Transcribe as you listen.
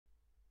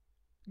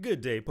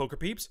Good day, poker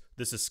peeps.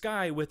 This is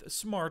Sky with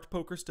Smart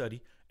Poker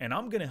Study, and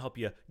I'm going to help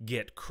you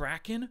get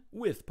cracking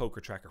with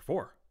PokerTracker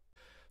 4.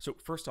 So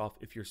first off,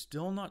 if you're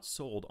still not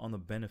sold on the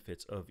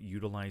benefits of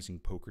utilizing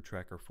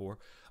PokerTracker 4,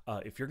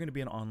 if you're going to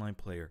be an online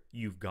player,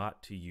 you've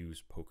got to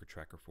use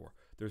PokerTracker 4.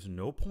 There's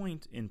no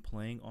point in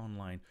playing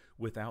online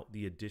without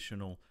the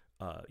additional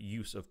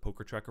use of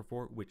PokerTracker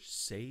 4, which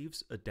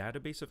saves a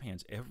database of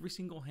hands. Every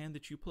single hand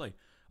that you play,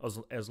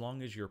 as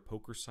long as your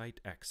poker site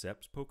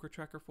accepts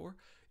PokerTracker 4,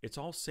 it's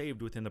all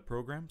saved within the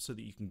program so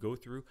that you can go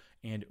through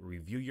and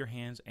review your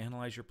hands,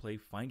 analyze your play,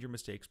 find your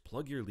mistakes,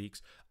 plug your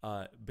leaks,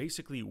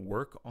 basically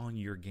work on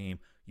your game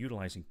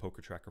utilizing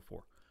PokerTracker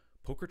 4.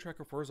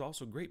 PokerTracker 4 is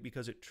also great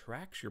because it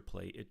tracks your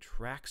play. It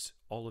tracks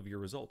all of your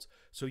results.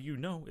 So you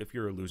know if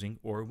you're a losing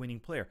or a winning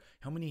player,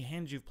 how many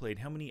hands you've played,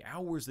 how many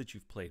hours that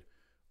you've played.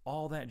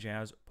 All that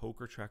jazz,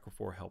 PokerTracker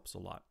 4 helps a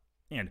lot.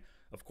 And,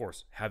 of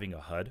course, having a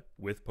HUD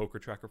with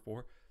PokerTracker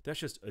 4, that's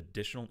just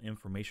additional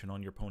information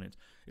on your opponents.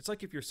 It's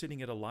like if you're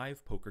sitting at a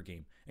live poker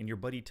game and your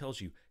buddy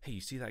tells you, hey, you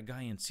see that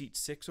guy in seat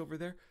 6 over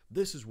there?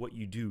 This is what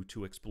you do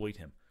to exploit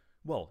him.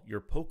 Well, your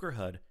poker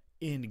HUD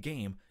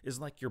in-game is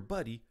like your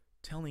buddy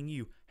telling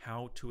you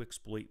how to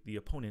exploit the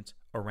opponents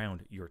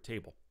around your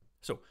table.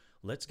 So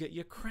let's get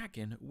you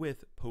cracking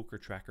with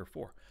PokerTracker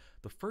 4.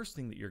 The first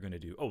thing that you're going to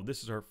do,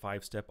 this is our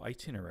 5-step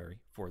itinerary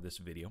for this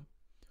video.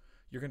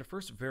 You're going to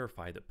first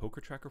verify that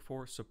PokerTracker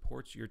 4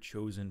 supports your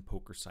chosen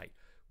poker site,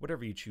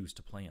 whatever you choose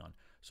to play on.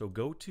 So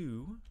go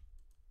to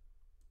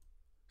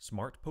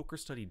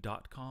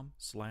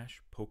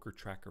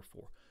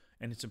smartpokerstudy.com/PokerTracker4.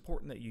 And it's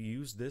important that you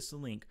use this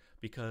link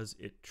because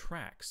it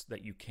tracks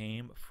that you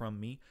came from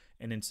me,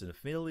 and it's an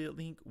affiliate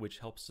link which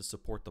helps to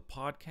support the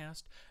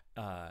podcast,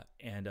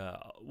 and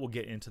we'll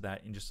get into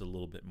that in just a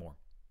little bit more.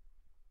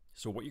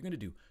 So what you're going to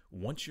do,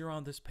 once you're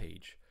on this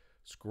page,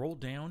 scroll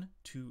down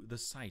to the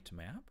site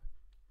map.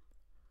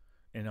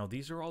 And now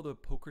these are all the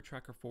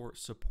PokerTracker 4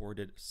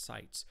 supported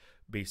sites.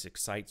 Basic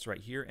sites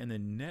right here, and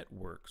then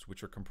networks,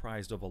 which are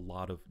comprised of a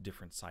lot of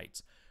different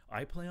sites.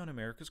 I play on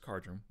America's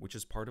Card Room, which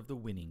is part of the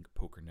Winning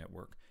Poker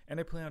Network, and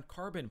I play on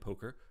Carbon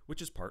Poker,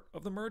 which is part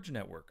of the Merge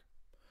Network.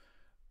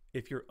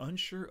 If you're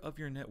unsure of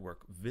your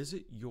network,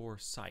 visit your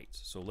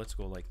sites. So let's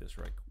go like this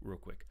real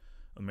quick.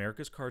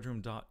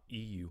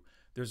 americascardroom.eu.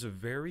 There's a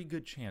very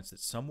good chance that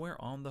somewhere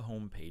on the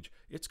home page,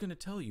 it's going to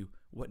tell you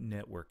what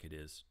network it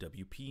is.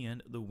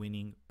 WPN, the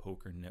Winning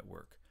Poker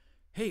Network.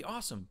 Hey,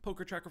 awesome!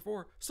 PokerTracker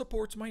 4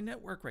 supports my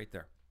network right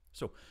there.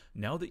 So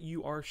now that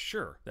you are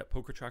sure that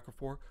PokerTracker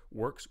 4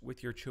 works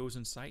with your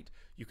chosen site,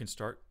 you can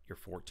start your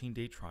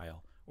 14-day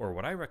trial. Or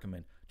what I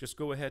recommend, just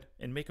go ahead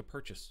and make a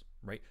purchase,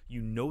 right?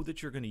 You know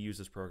that you're going to use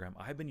this program.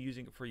 I've been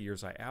using it for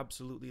years. I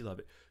absolutely love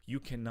it. You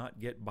cannot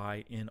get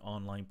by in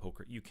online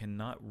poker. You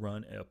cannot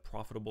run a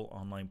profitable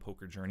online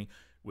poker journey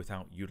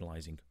without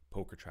utilizing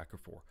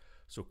PokerTracker 4.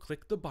 So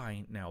click the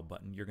Buy Now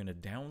button. You're going to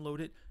download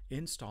it,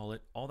 install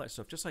it, all that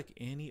stuff. Just like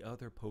any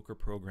other poker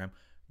program,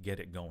 get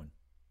it going.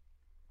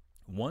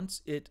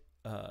 Once it's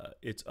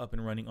up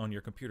and running on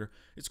your computer,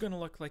 it's going to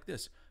look like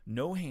this.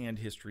 No hand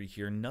history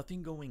here,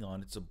 nothing going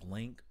on. It's a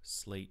blank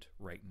slate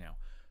right now.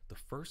 The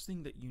first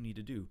thing that you need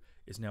to do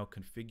is now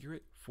configure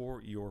it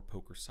for your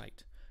poker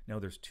site. Now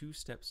there's 2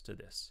 steps to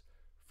this.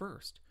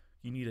 First,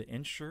 you need to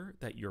ensure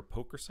that your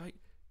poker site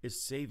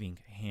is saving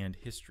hand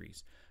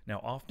histories. Now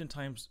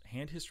oftentimes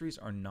hand histories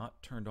are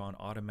not turned on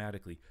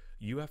automatically.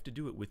 You have to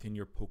do it within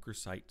your poker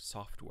site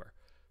software.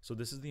 So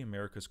this is the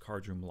America's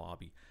Card Room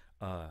lobby.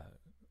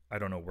 I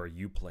don't know where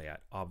you play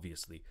at,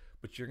 obviously,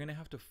 but you're going to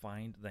have to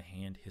find the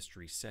hand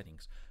history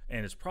settings.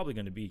 And it's probably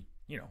going to be,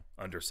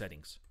 under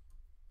settings.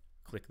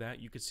 Click that.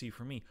 You can see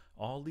for me,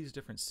 all these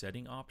different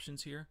setting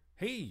options here.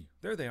 Hey,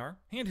 there they are.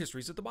 Hand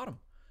history's at the bottom.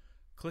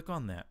 Click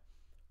on that.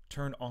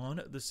 Turn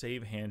on the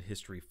Save Hand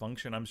History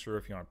function. I'm sure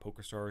if you're on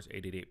PokerStars,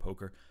 888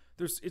 Poker,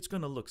 it's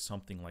going to look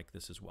something like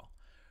this as well.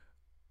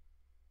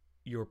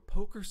 Your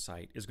poker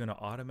site is going to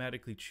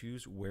automatically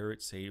choose where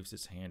it saves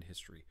its hand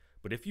history.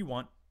 But if you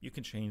want, you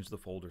can change the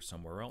folder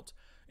somewhere else.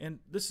 And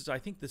I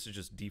think this is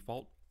just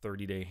default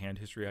 30-day hand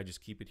history. I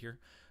just keep it here.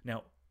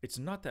 Now, it's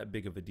not that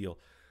big of a deal.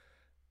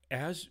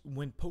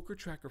 When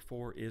PokerTracker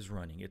 4 is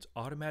running, it's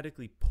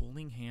automatically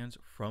pulling hands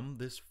from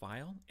this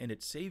file and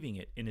it's saving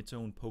it in its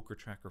own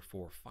PokerTracker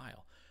 4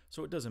 file.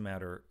 So it doesn't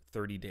matter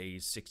 30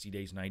 days, 60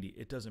 days, 90,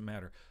 it doesn't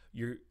matter.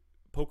 Your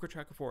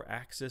PokerTracker 4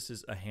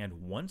 accesses a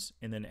hand once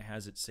and then it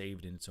has it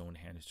saved in its own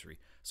hand history.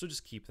 So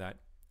just keep that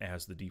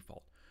as the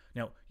default.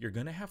 Now, you're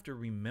going to have to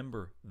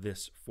remember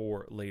this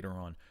for later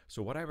on.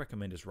 So what I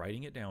recommend is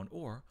writing it down,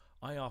 or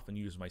I often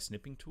use my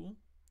snipping tool,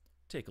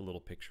 take a little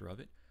picture of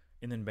it,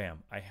 and then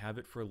bam, I have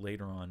it for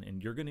later on,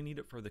 and you're going to need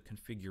it for the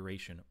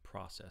configuration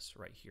process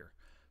right here.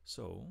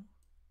 So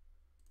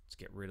let's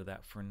get rid of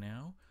that for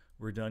now.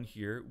 We're done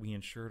here. We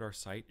ensured our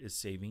site is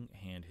saving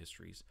hand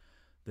histories.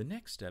 The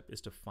next step is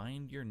to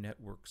find your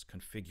network's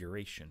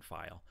configuration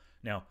file.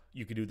 Now,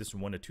 you could do this in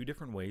 1 of 2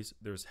 different ways.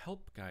 There's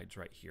help guides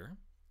right here.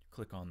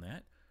 Click on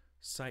that.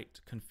 Site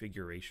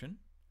configuration,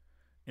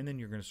 and then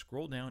you're going to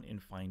scroll down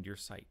and find your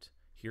site.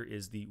 here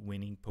is the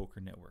Winning Poker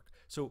Network.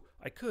 So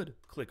I could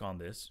click on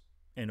this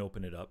and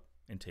open it up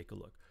and take a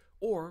look.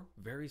 Or,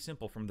 very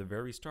simple, from the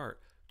very start,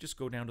 just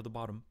go down to the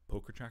bottom,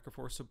 PokerTracker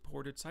for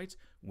supported sites,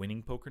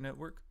 Winning Poker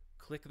Network,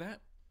 click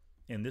that,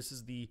 and this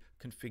is the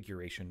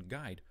configuration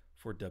guide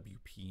for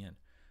WPN.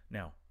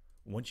 Now,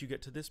 once you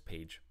get to this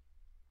page,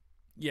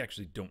 you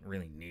actually don't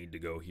really need to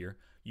go here.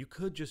 You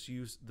could just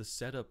use the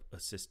setup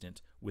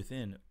assistant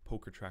within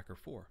PokerTracker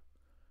 4.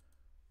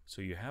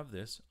 So you have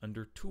this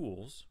under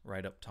Tools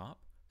right up top,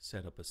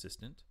 Setup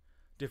Assistant,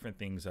 different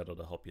things that'll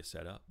help you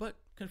set up, but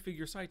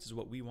configure sites is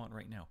what we want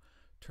right now.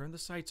 Turn the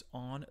sites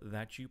on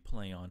that you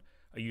play on.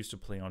 I used to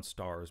play on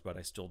stars, but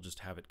I still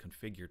just have it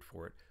configured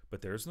for it.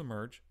 But there's the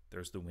merge,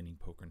 there's the Winning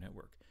Poker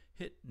Network.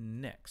 Hit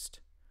next.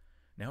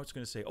 Now it's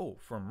going to say, oh,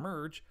 for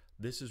merge,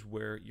 this is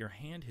where your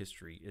hand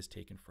history is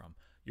taken from.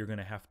 You're going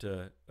to have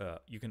to,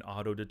 you can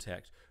auto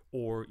detect,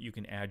 or you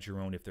can add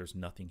your own if there's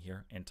nothing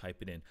here and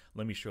type it in.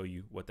 Let me show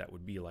you what that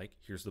would be like.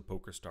 Here's the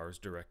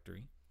PokerStars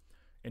directory.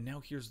 And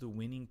now here's the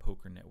Winning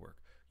Poker Network.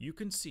 You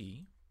can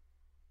see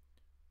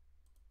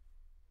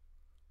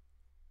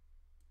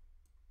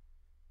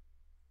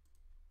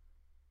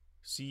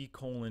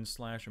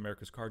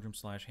C:/America's Card Room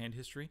 / hand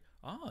history.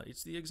 Ah,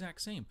 it's the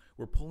exact same.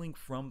 We're pulling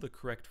from the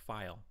correct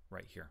file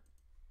right here.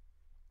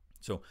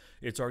 So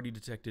it's already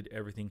detected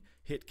everything.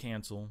 Hit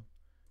cancel,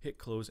 hit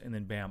close, and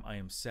then bam, I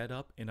am set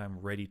up and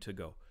I'm ready to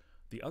go.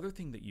 The other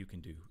thing that you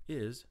can do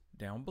is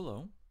down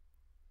below,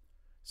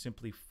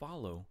 simply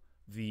follow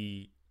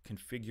the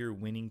configure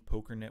Winning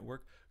Poker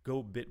Network,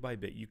 go bit by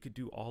bit. You could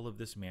do all of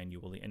this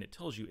manually, and it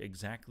tells you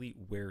exactly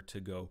where to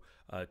go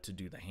to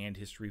do the hand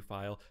history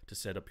file, to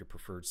set up your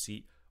preferred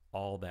seat,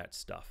 all that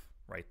stuff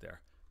right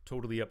there.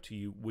 Totally up to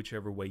you,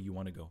 whichever way you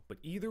want to go. But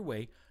either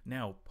way,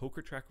 now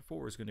PokerTracker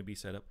 4 is going to be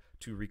set up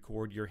to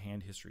record your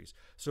hand histories.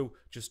 So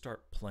just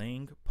start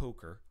playing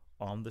poker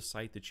on the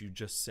site that you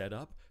just set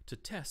up to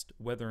test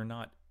whether or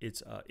not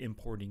it's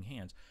importing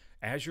hands.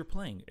 As you're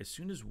playing, as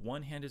soon as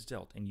one hand is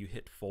dealt and you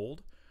hit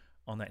fold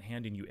on that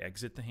hand and you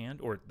exit the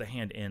hand, or the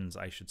hand ends,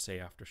 I should say,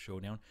 after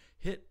showdown,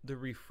 hit the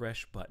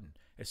refresh button.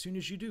 As soon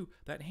as you do,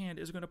 that hand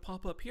is going to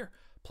pop up here.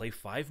 Play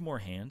 5 more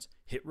hands,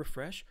 hit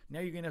refresh. Now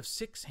you're going to have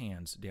 6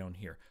 hands down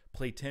here.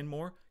 Play 10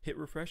 more, hit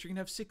refresh. You're going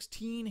to have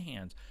 16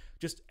 hands.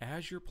 Just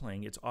as you're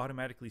playing, it's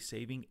automatically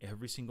saving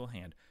every single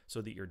hand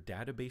so that your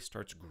database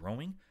starts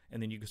growing,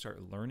 and then you can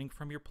start learning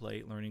from your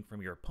play, learning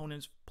from your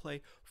opponent's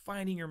play,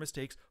 finding your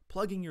mistakes,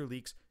 plugging your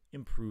leaks,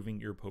 improving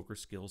your poker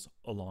skills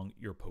along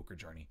your poker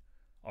journey.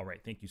 All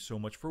right, thank you so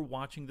much for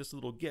watching this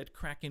little Get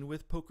Crackin'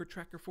 with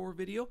PokerTracker 4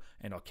 video,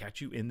 and I'll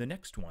catch you in the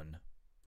next one.